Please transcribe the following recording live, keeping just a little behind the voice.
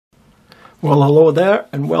Well, hello there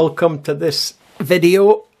and welcome to this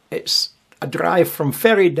video. It's a drive from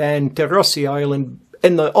Ferryden to ROSSIE Island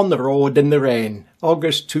on the road in the rain,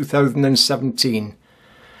 August 2017.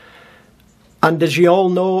 And as you all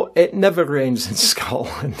know, it never rains in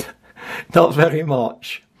Scotland, not very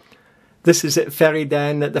much. This is at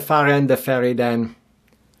Ferryden, at the far end of Ferryden.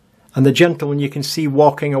 And the gentleman you can see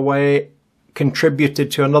walking away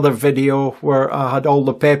contributed to another video where I had all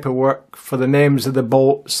the paperwork for the names of the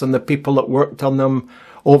boats and the people that worked on them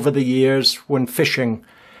over the years when fishing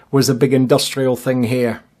was a big industrial thing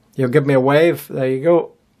here. You'll give me a wave. There you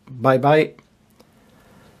go. Bye bye.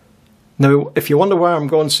 Now, if you wonder why I'm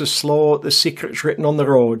going so slow, the secret's written on the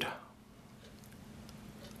road.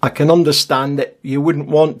 I can understand that you wouldn't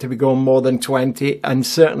want to be going more than 20, and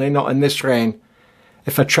certainly not in this rain.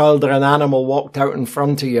 If a child or an animal walked out in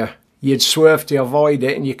front of you, you'd swerve to avoid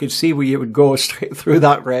it and you could see where you would go straight through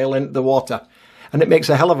that rail into the water. And it makes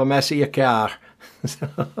a hell of a mess of your car.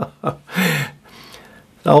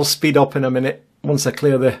 I'll speed up in a minute once I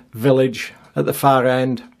clear the village at the far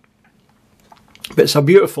end. But it's a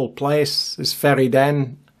beautiful place, this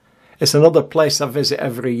Ferryden. It's another place I visit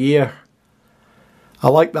every year. I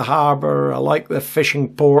like the harbour, I like the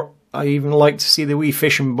fishing port. I even like to see the wee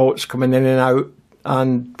fishing boats coming in and out.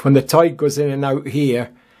 And when the tide goes in and out here,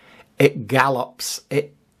 it gallops.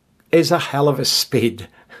 It is a hell of a speed.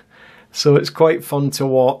 So it's quite fun to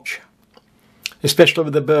watch. Especially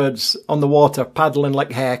with the birds on the water paddling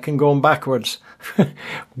like heck and going backwards.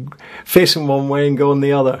 Facing one way and going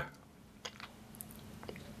the other.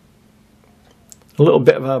 A little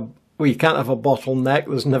bit of a... Well, you can't have a bottleneck.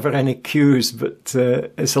 There's never any queues, but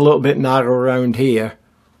it's a little bit narrow around here.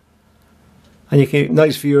 And you can get a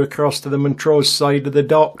nice view across to the Montrose side of the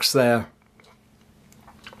docks there.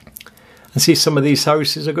 And see some of these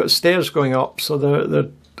houses have got stairs going up, so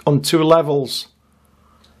they're on 2 levels.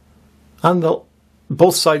 And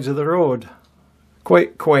both sides of the road.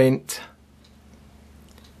 Quite quaint.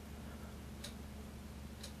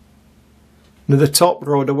 Now the top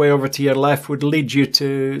road away over to your left would lead you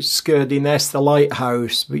to Scurdie Ness, the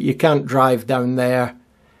lighthouse, but you can't drive down there.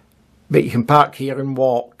 But you can park here and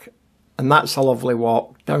walk. And that's a lovely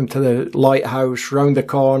walk. Down to the lighthouse, round the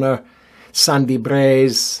corner, sandy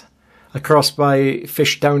braes, across by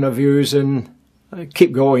Fishtown of Views, and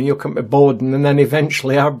keep going, you'll come to Boddin, and then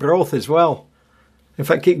eventually Arbroath as well. In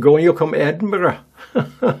fact, keep going, you'll come to Edinburgh.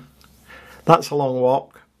 That's a long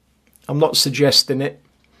walk. I'm not suggesting it.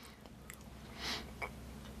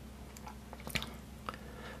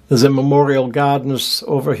 There's a memorial gardens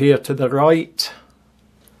over here to the right.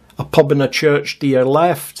 A pub and a church to your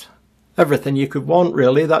left. Everything you could want,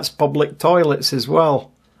 really. That's public toilets as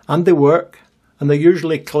well. And they work. And they're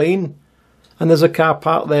usually clean. And there's a car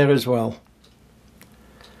park there as well.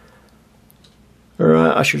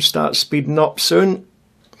 Right, I should start speeding up soon.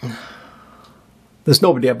 There's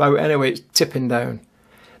nobody about anyway, it's tipping down.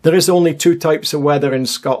 There is only 2 types of weather in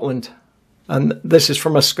Scotland. And this is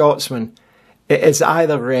from a Scotsman. It is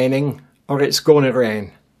either raining or it's going to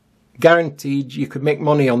rain. Guaranteed you could make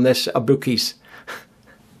money on this at a bookies.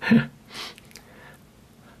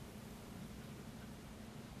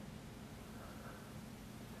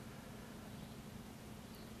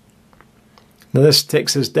 Now this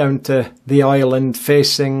takes us down to the island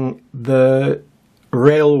facing the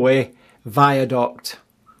railway viaduct.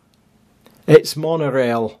 It's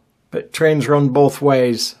monorail, but trains run both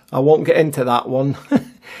ways. I won't get into that one.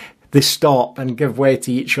 They stop and give way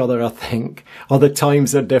to each other, I think. Or the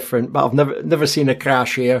times are different, but I've never seen a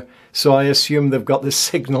crash here, so I assume they've got the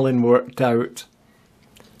signalling worked out.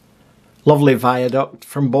 Lovely viaduct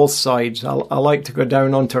from both sides. I like to go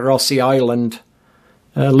down onto ROSSIE Island,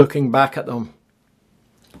 looking back at them.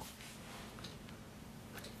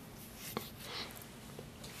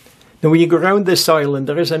 Now when you go round this island,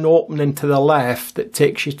 there is an opening to the left that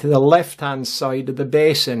takes you to the left-hand side of the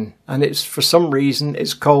basin. And it's, for some reason,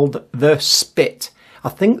 it's called the Spit. I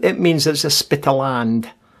think it means it's a spit of land,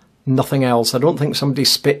 nothing else. I don't think somebody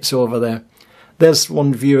spits over there. There's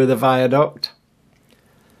one view of the viaduct.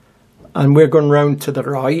 And we're going round to the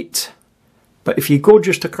right. But if you go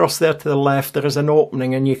just across there to the left, there is an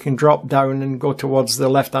opening and you can drop down and go towards the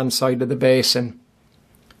left-hand side of the basin.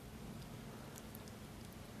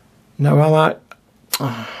 Now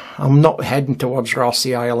I'm not heading towards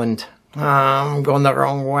ROSSIE Island. I'm going the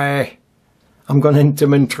wrong way. I'm going into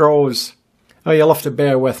Montrose. Oh, you'll have to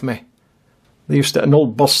bear with me. There used to be an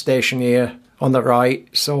old bus station here on the right,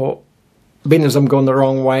 so being as I'm going the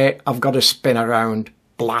wrong way, I've got to spin around.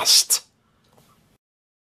 Blast.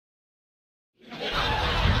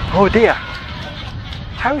 Oh dear.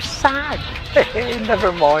 How sad.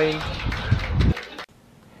 Never mind.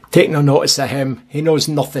 Take no notice of him. He knows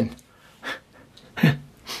nothing.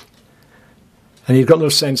 And he's got no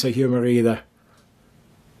sense of humour either.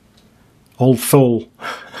 Old fool.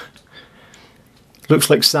 Looks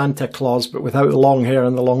like Santa Claus, but without the long hair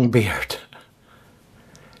and the long beard.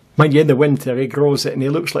 Mind you, in the winter he grows it and he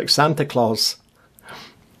looks like Santa Claus.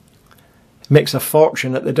 Makes a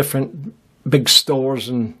fortune at the different big stores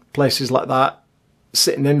and places like that,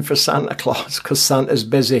 sitting in for Santa Claus because Santa's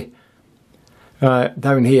busy.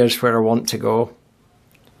 Down here's where I want to go.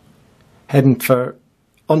 Heading for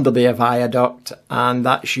under the viaduct, and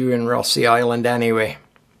that's you in ROSSIE Island anyway.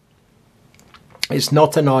 It's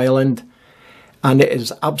not an island, and it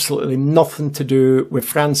is absolutely nothing to do with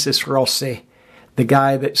Francis Rossi, the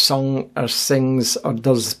guy that sung or sings or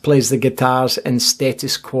plays the guitars in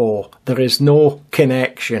Status Quo. There is no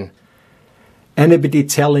connection. Anybody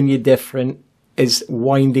telling you different is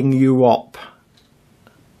winding you up.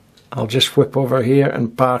 I'll just whip over here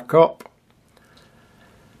and park up.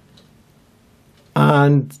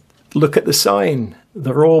 And look at the sign.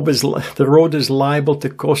 The road is liable to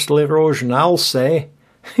coastal erosion, I'll say.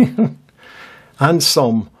 And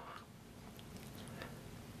some.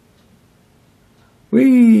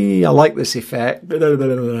 Whee! I like this effect.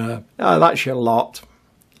 That's your lot.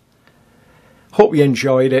 Hope you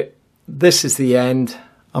enjoyed it. This is the end.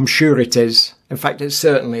 I'm sure it is. In fact, it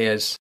certainly is.